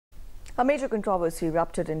A major controversy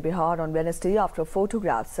erupted in Bihar on Wednesday after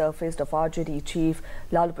photographs surfaced of RJD chief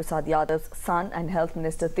Lalu Prasad Yadav's son and Health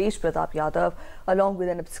Minister Tej Pratap Yadav, along with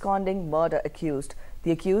an absconding murder accused.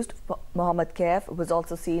 The accused, Mohammad Kaif, was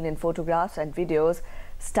also seen in photographs and videos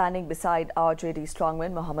standing beside RJD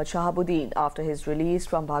strongman Mohammad Shahabuddin after his release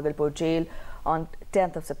from Bhagalpur jail on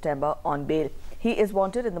 10th of September on bail. He is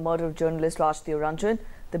wanted in the murder of journalist Rajdev Ranjan.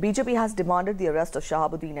 The BJP has demanded the arrest of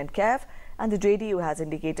Shahabuddin and Kaif, and the JDU has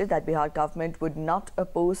indicated that Bihar government would not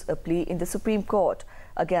oppose a plea in the Supreme Court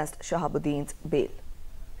against Shahabuddin's bail.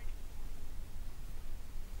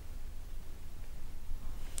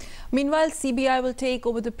 Meanwhile, CBI will take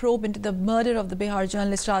over the probe into the murder of the Bihar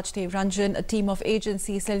journalist Rajdev Ranjan. A team of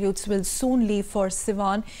agency sleuths will soon leave for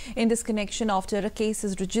Siwan in this connection after a case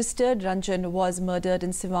is registered. Ranjan was murdered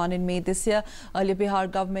in Siwan in May this year. Earlier, Bihar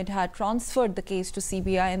government had transferred the case to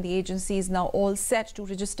CBI and the agency is now all set to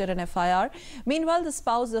register an FIR. Meanwhile, the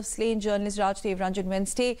spouse of slain journalist Rajdev Ranjan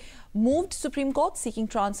Wednesday moved Supreme Court seeking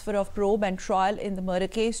transfer of probe and trial in the murder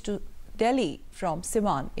case to Delhi from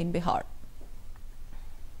Siwan in Bihar.